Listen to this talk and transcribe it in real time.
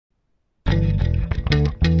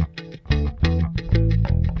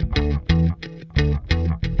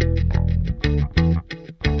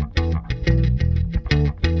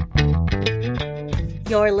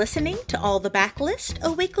You're listening to All the Backlist,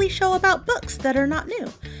 a weekly show about books that are not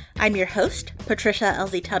new. I'm your host, Patricia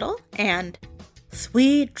Elsie Tuttle, and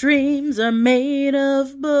sweet dreams are made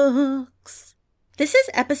of books. This is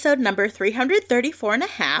episode number 334 and a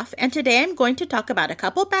half, and today I'm going to talk about a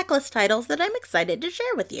couple backlist titles that I'm excited to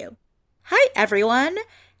share with you. Hi everyone!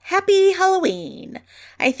 Happy Halloween!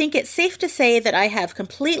 I think it's safe to say that I have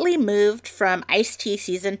completely moved from iced tea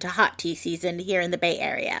season to hot tea season here in the Bay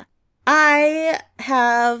Area. I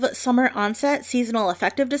have summer onset seasonal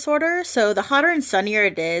affective disorder, so the hotter and sunnier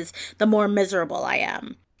it is, the more miserable I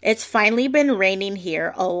am. It's finally been raining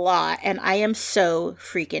here a lot, and I am so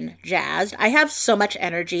freaking jazzed. I have so much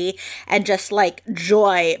energy and just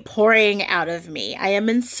joy pouring out of me. I am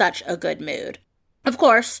in such a good mood. Of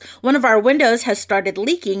course, one of our windows has started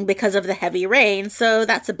leaking because of the heavy rain, so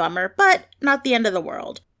that's a bummer, but not the end of the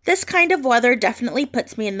world. This kind of weather definitely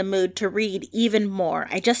puts me in the mood to read even more.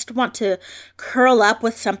 I just want to curl up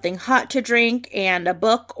with something hot to drink and a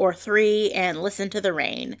book or three and listen to the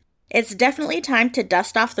rain. It's definitely time to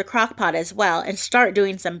dust off the crock pot as well and start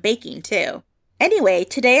doing some baking too. Anyway,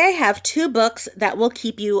 today I have two books that will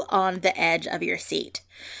keep you on the edge of your seat.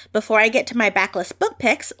 Before I get to my backlist book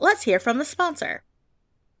picks, let's hear from the sponsor.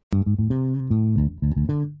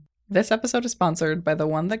 This episode is sponsored by The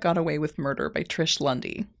One That Got Away with Murder by Trish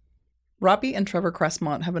Lundy. Robbie and Trevor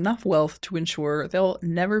Cressmont have enough wealth to ensure they'll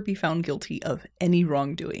never be found guilty of any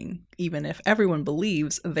wrongdoing, even if everyone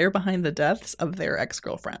believes they're behind the deaths of their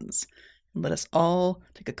ex-girlfriends. And let us all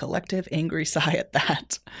take a collective angry sigh at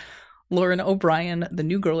that. Lauren O'Brien, the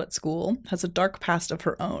new girl at school, has a dark past of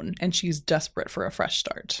her own, and she's desperate for a fresh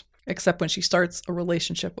start. Except when she starts a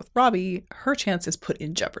relationship with Robbie, her chance is put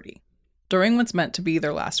in jeopardy. During what's meant to be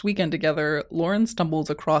their last weekend together, Lauren stumbles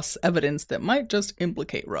across evidence that might just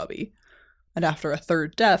implicate Robbie. And after a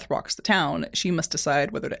third death rocks the town, she must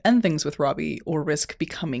decide whether to end things with Robbie or risk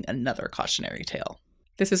becoming another cautionary tale.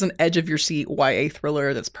 This is an edge-of-your-seat YA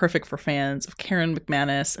thriller that's perfect for fans of Karen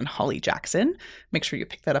McManus and Holly Jackson. Make sure you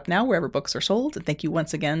pick that up now wherever books are sold. And thank you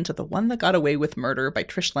once again to The One That Got Away with Murder by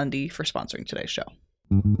Trish Lundy for sponsoring today's show.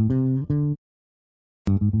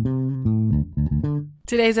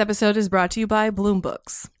 Today's episode is brought to you by Bloom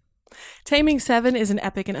Books. Taming Seven is an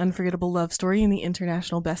epic and unforgettable love story in the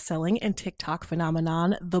international best-selling and TikTok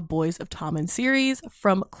phenomenon The Boys of Tommen series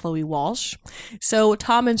from Chloe Walsh. So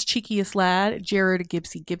Tommen's cheekiest lad, Jared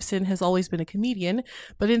Gibbsy Gibson, has always been a comedian,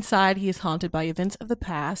 but inside he is haunted by events of the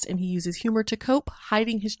past and he uses humor to cope,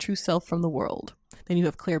 hiding his true self from the world. Then you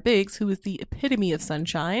have Claire Biggs, who is the epitome of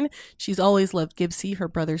sunshine. She's always loved Gibbsy, her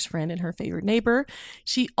brother's friend and her favorite neighbor.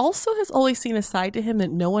 She also has always seen a side to him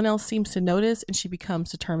that no one else seems to notice, and she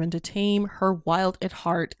becomes determined to tame her wild at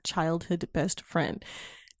heart childhood best friend.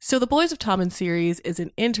 So The Boys of Tommen series is an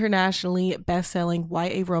internationally best-selling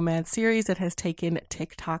YA romance series that has taken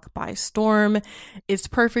TikTok by storm. It's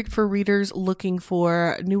perfect for readers looking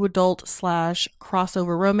for new adult /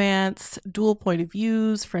 crossover romance, dual point of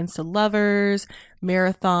views, friends to lovers,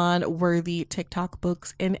 marathon-worthy TikTok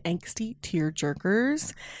books, and angsty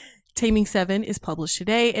tearjerkers. Taming Seven is published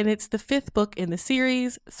today, and it's the 5th book in the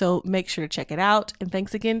series, so make sure to check it out. And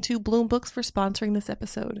thanks again to Bloom Books for sponsoring this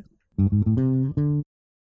episode.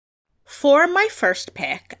 For my first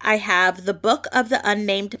pick, I have The Book of the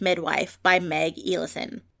Unnamed Midwife by Meg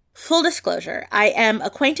Elison. Full disclosure, I am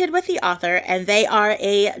acquainted with the author, and they are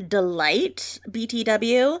a delight,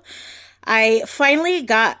 BTW. I finally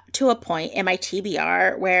got to a point in my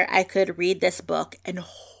TBR where I could read this book, and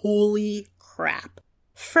holy crap.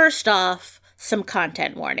 First off, some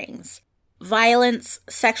content warnings. Violence,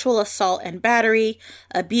 sexual assault and battery,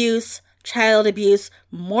 abuse, child abuse,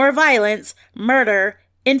 more violence, murder,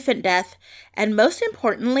 infant death, and most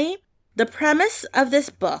importantly, the premise of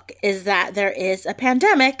this book is that there is a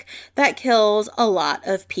pandemic that kills a lot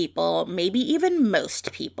of people, maybe even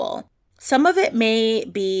most people. Some of it may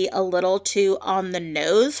be a little too on the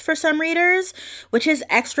nose for some readers, which is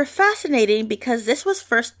extra fascinating because this was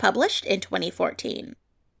first published in 2014.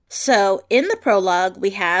 So, in the prologue, we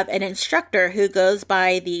have an instructor who goes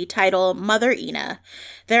by the title Mother Ina.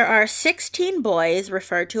 There are 16 boys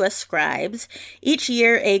referred to as scribes. Each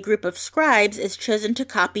year, a group of scribes is chosen to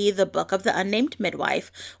copy the Book of the Unnamed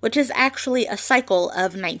Midwife, which is actually a cycle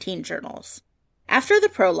of 19 journals. After the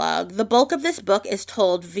prologue, the bulk of this book is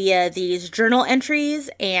told via these journal entries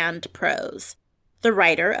and prose. The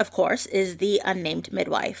writer, of course, is the unnamed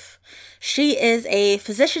midwife. She is a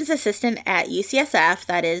physician's assistant at UCSF,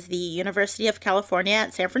 that is the University of California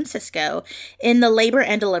at San Francisco, in the labor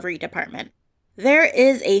and delivery department. There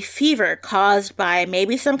is a fever caused by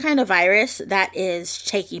maybe some kind of virus that is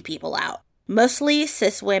taking people out. Mostly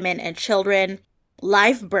cis women and children.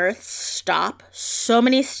 Live births stop, so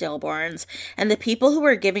many stillborns, and the people who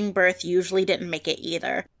were giving birth usually didn't make it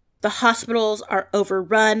either. The hospitals are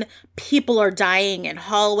overrun, people are dying in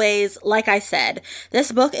hallways. Like I said,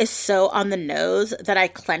 this book is so on the nose that I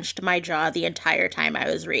clenched my jaw the entire time I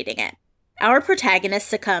was reading it. Our protagonist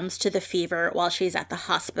succumbs to the fever while she's at the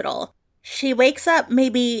hospital. She wakes up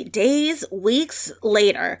maybe days, weeks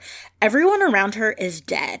later. Everyone around her is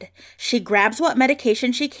dead. She grabs what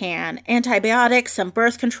medication she can, antibiotics, some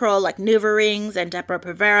birth control like NuvaRings and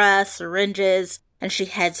Depo-Provera, syringes, and she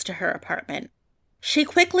heads to her apartment. She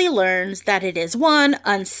quickly learns that it is 1,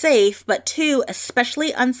 unsafe, but 2,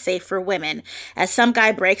 especially unsafe for women, as some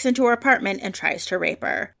guy breaks into her apartment and tries to rape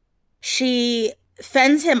her. She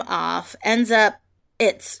fends him off,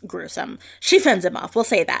 it's gruesome. She fends him off, we'll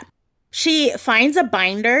say that. She finds a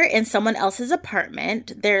binder in someone else's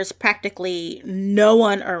apartment. There's practically no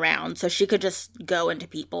one around, so she could just go into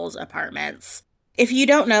people's apartments. If you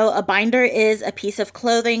don't know, a binder is a piece of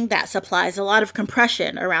clothing that supplies a lot of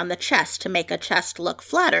compression around the chest to make a chest look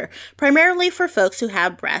flatter, primarily for folks who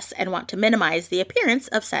have breasts and want to minimize the appearance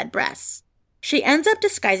of said breasts. She ends up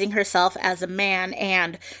disguising herself as a man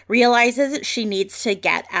and realizes she needs to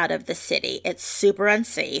get out of the city. It's super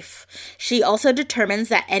unsafe. She also determines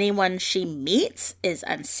that anyone she meets is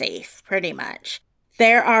unsafe, pretty much.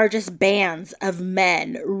 There are just bands of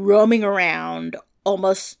men roaming around,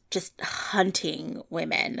 almost just hunting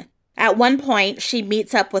women. At one point, she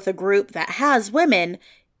meets up with a group that has women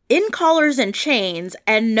in collars and chains,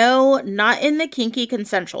 and no, not in the kinky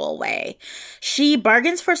consensual way. She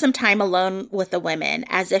bargains for some time alone with the women,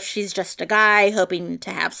 as if she's just a guy hoping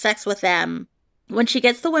to have sex with them. When she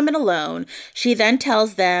gets the women alone, she then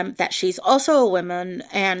tells them that she's also a woman,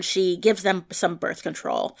 and she gives them some birth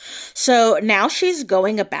control. So now she's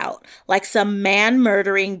going about like some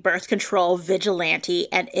man-murdering birth control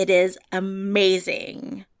vigilante, and it is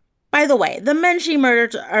amazing. By the way, the men she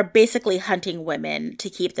murdered are basically hunting women to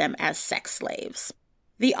keep them as sex slaves.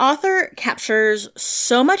 The author captures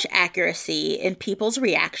so much accuracy in people's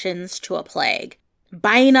reactions to a plague.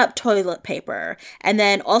 Buying up toilet paper, and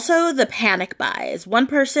then also the panic buys. One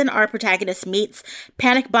person our protagonist meets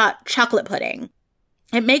panic bought chocolate pudding.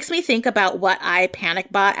 It makes me think about what I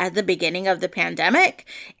panic bought at the beginning of the pandemic,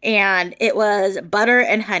 and it was butter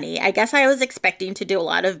and honey. I guess I was expecting to do a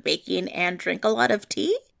lot of baking and drink a lot of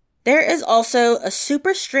tea. There is also a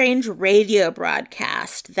super strange radio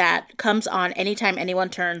broadcast that comes on anytime anyone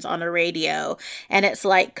turns on a radio. And it's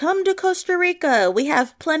like, come to Costa Rica. We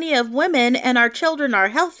have plenty of women and our children are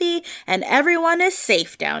healthy and everyone is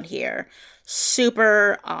safe down here.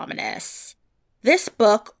 Super ominous. This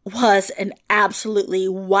book was an absolutely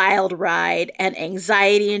wild ride and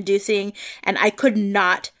anxiety-inducing, and I could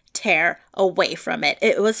not tear away from it.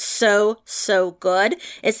 It was so good.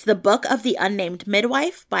 It's The Book of the Unnamed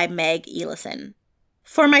Midwife by Meg Ellison.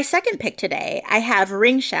 For my second pick today, I have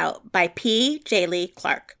Ring Shout by P. J. Lee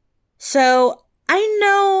Clark. So, I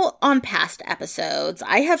know on past episodes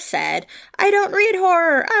I have said, I don't read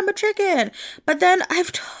horror, I'm a chicken. But then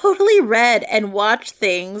I've totally read and watched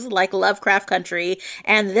things like Lovecraft Country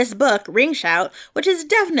and this book, Ring Shout, which is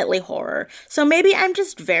definitely horror. So maybe I'm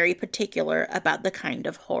just very particular about the kind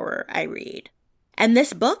of horror I read. And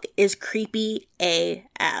this book is creepy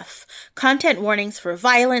AF. Content warnings for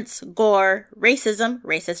violence, gore, racism,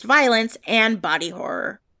 racist violence, and body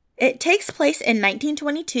horror. It takes place in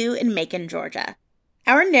 1922 in Macon, Georgia.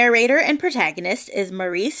 Our narrator and protagonist is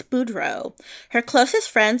Maurice Boudreau. Her closest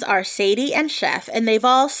friends are Sadie and Chef, and they've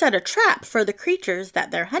all set a trap for the creatures that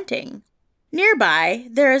they're hunting. Nearby,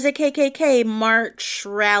 there is a KKK march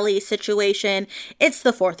rally situation. It's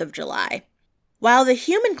the 4th of July. While the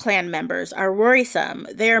human clan members are worrisome,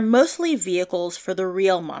 they are mostly vehicles for the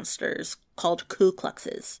real monsters, called Ku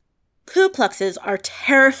Kluxes. Ku Kluxes are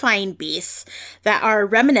terrifying beasts that are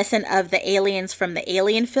reminiscent of the aliens from the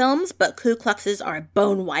Alien films, but Ku Kluxes are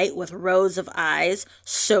bone white with rows of eyes.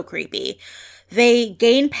 So creepy. They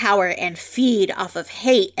gain power and feed off of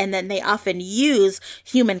hate, and then they often use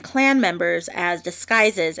human clan members as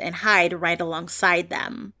disguises and hide right alongside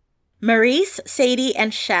them. Maurice, Sadie,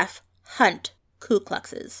 and Chef hunt Ku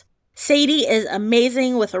Kluxes. Sadie is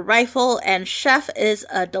amazing with a rifle, and Chef is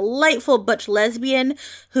a delightful butch lesbian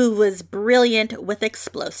who was brilliant with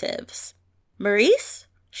explosives. Maurice?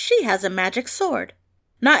 She has a magic sword.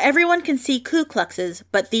 Not everyone can see Ku Kluxes,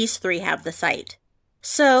 but these three have the sight.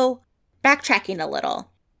 So, backtracking a little.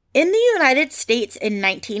 In the United States in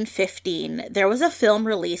 1915, there was a film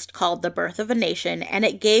released called The Birth of a Nation, and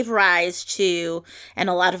it gave rise to, and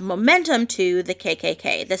a lot of momentum to, the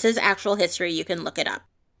KKK. This is actual history, you can look it up.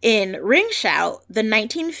 In Ring Shout, the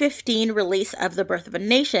 1915 release of The Birth of a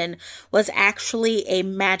Nation was actually a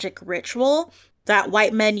magic ritual that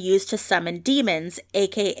white men used to summon demons,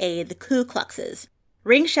 aka the Ku Kluxes.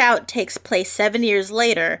 Ring Shout takes place 7 years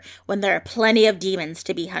later when there are plenty of demons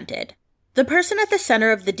to be hunted. The person at the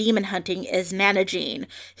center of the demon hunting is Nana Jean,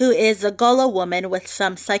 who is a Gullah woman with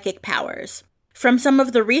some psychic powers. From some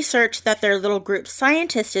of the research that their little group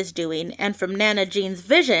scientist is doing, and from Nana Jean's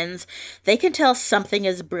visions, they can tell something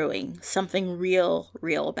is brewing, something real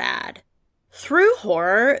bad. Through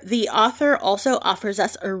horror, the author also offers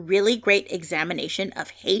us a really great examination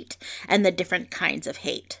of hate and the different kinds of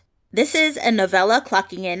hate. This is a novella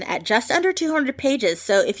clocking in at just under 200 pages,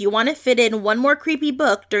 so if you want to fit in one more creepy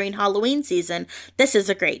book during Halloween season, this is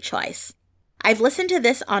a great choice. I've listened to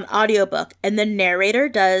this on audiobook, and the narrator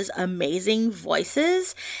does amazing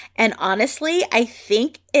voices, and honestly, I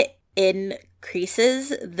think it increases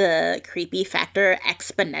the creepy factor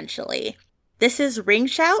exponentially. This is Ring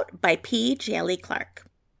Shout by P. Jaley Clark.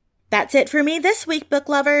 That's it for me this week, book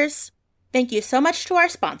lovers. Thank you so much to our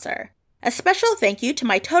sponsor. A special thank you to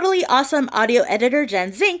my totally awesome audio editor,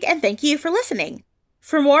 Jen Zink, and thank you for listening.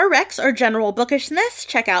 For more recs or general bookishness,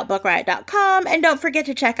 check out bookriot.com, and don't forget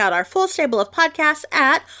to check out our full stable of podcasts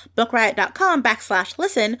at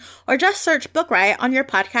bookriot.com/listen, or just search Book Riot on your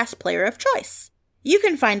podcast player of choice. You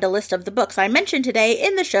can find a list of the books I mentioned today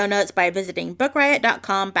in the show notes by visiting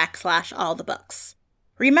bookriot.com/allthebooks.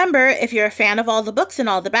 Remember, if you're a fan of all the books in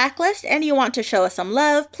all the backlist and you want to show us some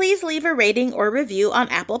love, please leave a rating or review on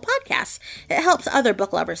Apple Podcasts. It helps other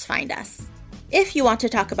book lovers find us. If you want to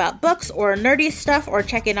talk about books or nerdy stuff or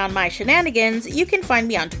check in on my shenanigans, you can find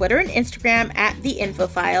me on Twitter and Instagram at The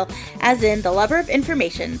Infofile, as in the lover of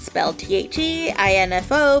information, spelled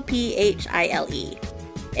THEINFOPHILE.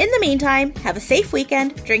 In the meantime, have a safe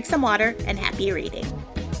weekend, drink some water, and happy reading.